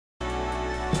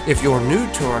If you're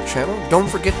new to our channel, don't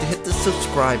forget to hit the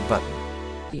subscribe button.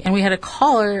 And we had a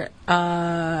caller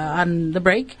on the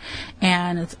break,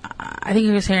 and I think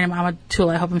you were saying Mama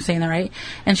Tula, I hope I'm saying that right.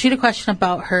 And she had a question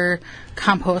about her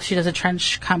compost. She does a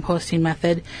trench composting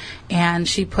method, and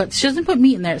she doesn't put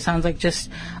meat in there, it sounds like, just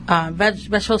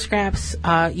vegetable scraps,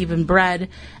 even bread,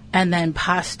 and then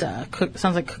pasta.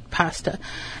 Sounds like cooked pasta.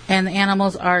 And the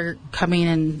animals are coming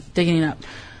and digging it up.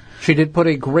 She did put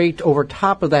a grate over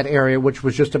top of that area, which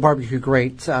was just a barbecue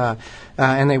grate,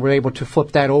 and they were able to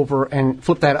flip that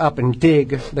up and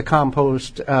dig the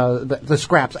compost, the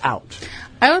scraps out.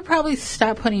 I would probably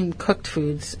stop putting cooked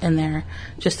foods in there,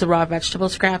 just the raw vegetable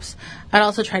scraps. I'd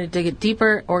also try to dig it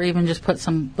deeper, or even just put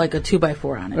some, like a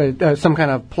 2x4 on it. Some kind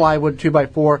of plywood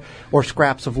 2x4 or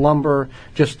scraps of lumber,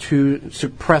 just to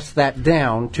suppress that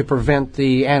down to prevent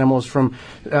the animals from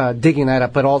digging that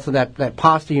up. But also that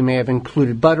pasta, you may have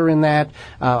included butter in that,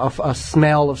 a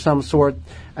smell of some sort.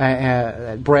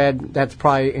 Bread, that's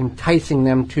probably enticing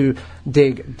them to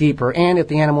dig deeper. And if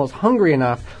the animal is hungry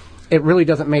enough, it really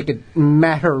doesn't make it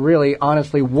matter, really,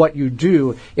 honestly, what you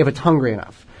do if it's hungry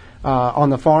enough. On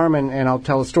the farm, and I'll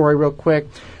tell a story real quick,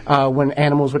 when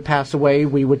animals would pass away,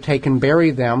 we would take and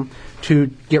bury them to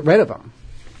get rid of them.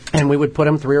 And we would put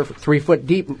them 3 foot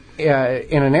deep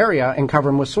in an area and cover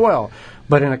them with soil.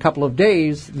 But in a couple of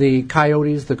days, the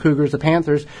coyotes, the cougars, the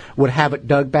panthers would have it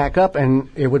dug back up, and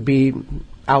it would be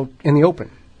out in the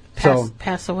open.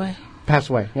 Pass away. Pass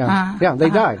away, yeah. They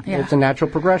died. Yeah. It's a natural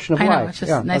progression of life. I know, it's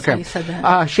just nice how you said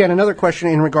that. She had another question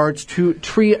in regards to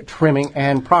tree trimming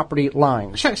and property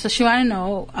lines. Sure, so she wanted to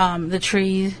know the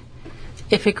tree,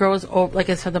 if it grows over, like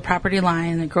I said, the property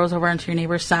line, and it grows over onto your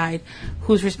neighbor's side,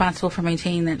 who's responsible for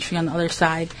maintaining that tree on the other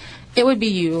side? It would be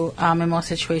you. In most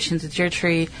situations, it's your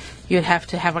tree. You would have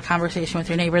to have a conversation with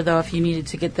your neighbor, though, if you needed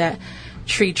to get that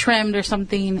tree trimmed or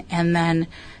something, and then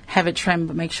have it trimmed,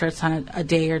 but make sure it's on a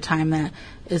day or time that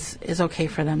is okay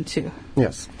for them too.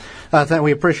 Yes.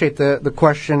 We appreciate the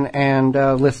question and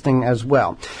listening as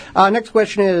well. Next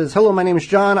question is, hello, my name is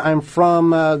John. I'm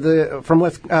from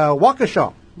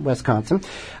Waukesha, Wisconsin.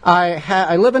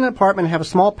 I live in an apartment and have a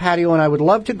small patio, and I would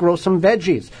love to grow some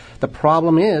veggies. The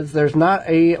problem is there's not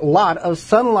a lot of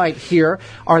sunlight here.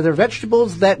 Are there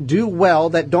vegetables that do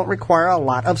well that don't require a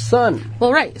lot of sun?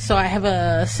 Well, right. So I have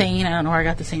a saying, I don't know where I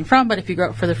got the saying from, but if you grow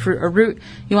it for the fruit or root,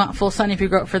 you want full sun. If you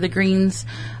grow it for the greens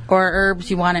or herbs,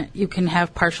 you can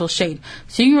have partial shade.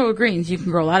 So you can grow greens. You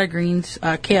can grow a lot of greens,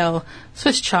 kale,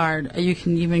 Swiss chard. You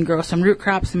can even grow some root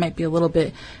crops. It might be a little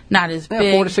bit not as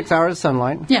big. 4 to 6 hours of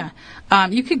sunlight. Yeah.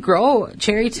 You could grow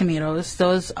cherry tomatoes.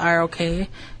 Those are okay.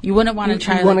 You wouldn't want to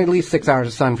try... You want at least 6 hours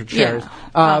of sun for cherries.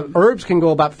 Yeah. Herbs can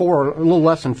go about a little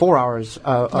less than 4 hours.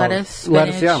 Lettuce,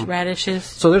 spinach, radishes.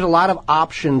 So there's a lot of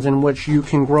options in which you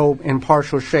can grow in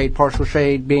partial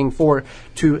shade being 4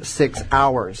 to 6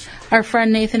 hours. Our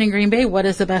friend Nathan in Green Bay, what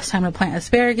is the best time to plant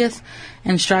asparagus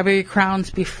and strawberry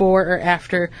crowns before or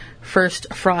after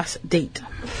first frost date?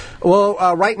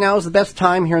 Well, right now is the best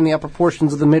time here in the upper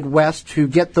portions of the Midwest to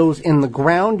get those in the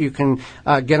ground. You can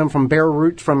get them from bare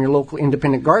roots from your local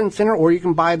independent garden center, or you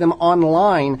can buy them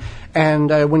online.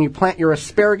 And when you plant your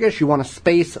asparagus, you want to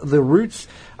space the roots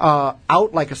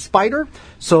out like a spider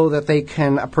so that they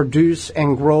can produce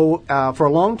and grow for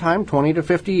a long time, 20 to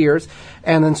 50 years.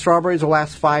 And then strawberries will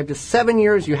last 5 to 7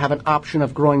 years. You have an option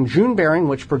of growing June-bearing,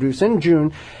 which produce in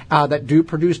June, that do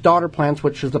produce daughter plants,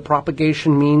 which is the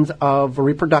propagation means of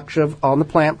reproduction on the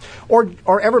plant, or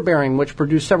everbearing, which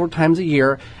produce several times a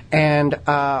year and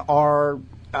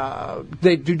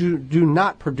they do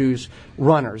not produce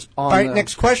runners. All right,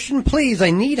 next question, please.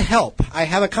 I need help. I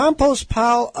have a compost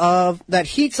pile that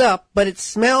heats up, but it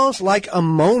smells like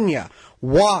ammonia.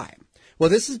 Why? Well,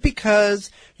 this is because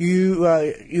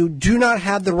you do not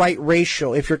have the right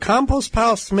ratio. If your compost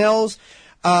pile smells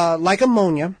like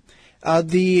ammonia,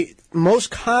 the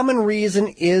most common reason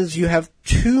is you have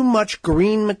too much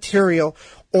green material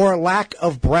or a lack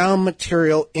of brown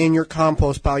material in your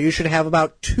compost pile. You should have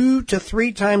about 2 to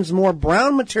 3 times more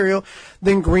brown material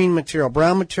than green material.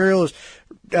 Brown material is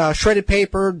shredded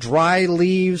paper, dry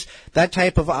leaves, that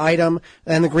type of item,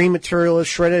 and the green material is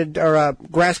shredded or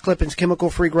grass clippings,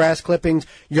 chemical-free grass clippings,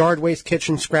 yard waste,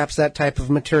 kitchen scraps, that type of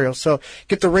material. So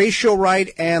get the ratio right,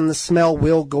 and the smell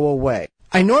will go away.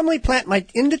 I normally plant my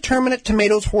indeterminate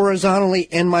tomatoes horizontally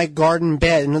in my garden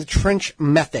bed in the trench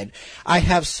method. I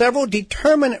have several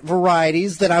determinate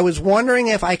varieties that I was wondering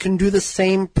if I can do the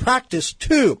same practice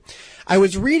too. I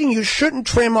was reading you shouldn't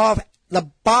trim off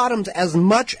the bottoms as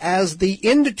much as the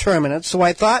indeterminate, so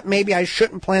I thought maybe I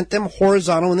shouldn't plant them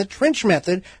horizontal in the trench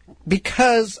method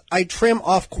because I trim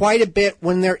off quite a bit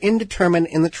when they're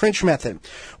indeterminate in the trench method.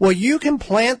 Well, you can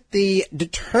plant the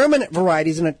determinate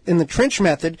varieties in the trench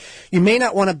method. You may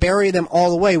not want to bury them all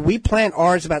the way. We plant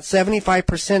ours about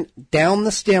 75% down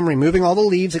the stem, removing all the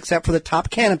leaves except for the top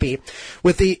canopy.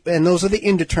 And those are the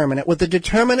indeterminate. With the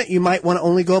determinate, you might want to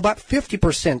only go about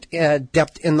 50%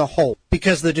 depth in the hole,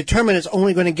 because the determinate is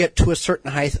only going to get to a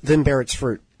certain height, then bear its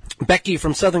fruit. Becky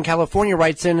from Southern California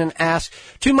writes in and asks,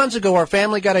 2 months ago our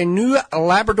family got a new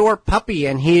Labrador puppy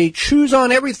and he chews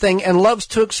on everything and loves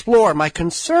to explore. My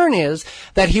concern is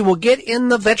that he will get in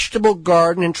the vegetable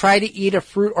garden and try to eat a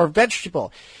fruit or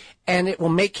vegetable, and it will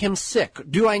make him sick.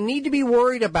 Do I need to be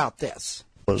worried about this?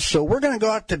 So we're going to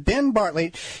go out to Ben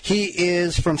Bartlett. He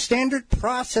is from Standard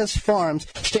Process Farms.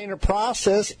 Standard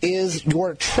Process is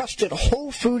your trusted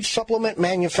whole food supplement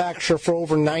manufacturer for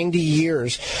over 90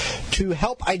 years. To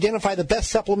help identify the best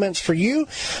supplements for you,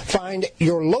 find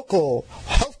your local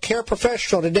healthcare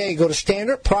professional today. Go to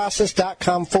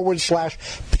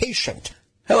standardprocess.com/patient.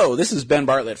 Hello, this is Ben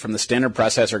Bartlett from the Standard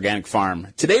Process Organic Farm.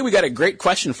 Today we got a great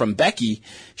question from Becky.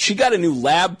 She got a new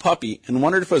lab puppy and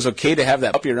wondered if it was okay to have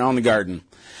that puppy around the garden.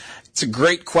 It's a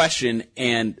great question,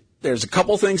 and there's a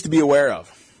couple things to be aware of.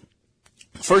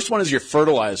 First one is your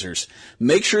fertilizers.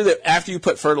 Make sure that after you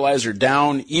put fertilizer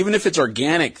down, even if it's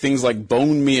organic, things like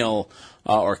bone meal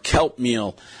or kelp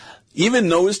meal, even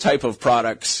those type of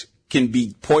products can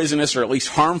be poisonous or at least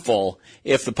harmful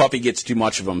if the puppy gets too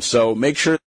much of them. So make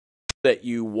sure that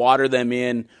you water them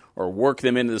in or work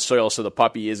them into the soil so the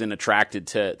puppy isn't attracted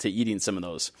to eating some of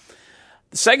those.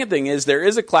 The second thing is there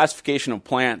is a classification of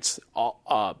plants.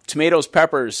 Tomatoes,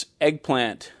 peppers,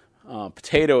 eggplant,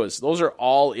 potatoes, those are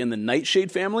all in the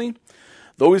nightshade family.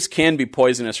 Those can be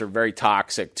poisonous or very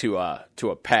toxic to a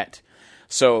pet.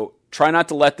 So try not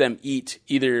to let them eat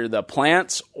either the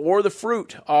plants or the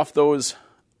fruit off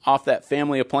that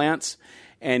family of plants,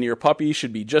 and your puppy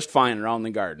should be just fine around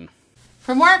the garden.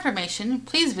 For more information,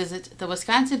 please visit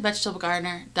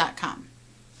thewisconsinvegetablegardener.com.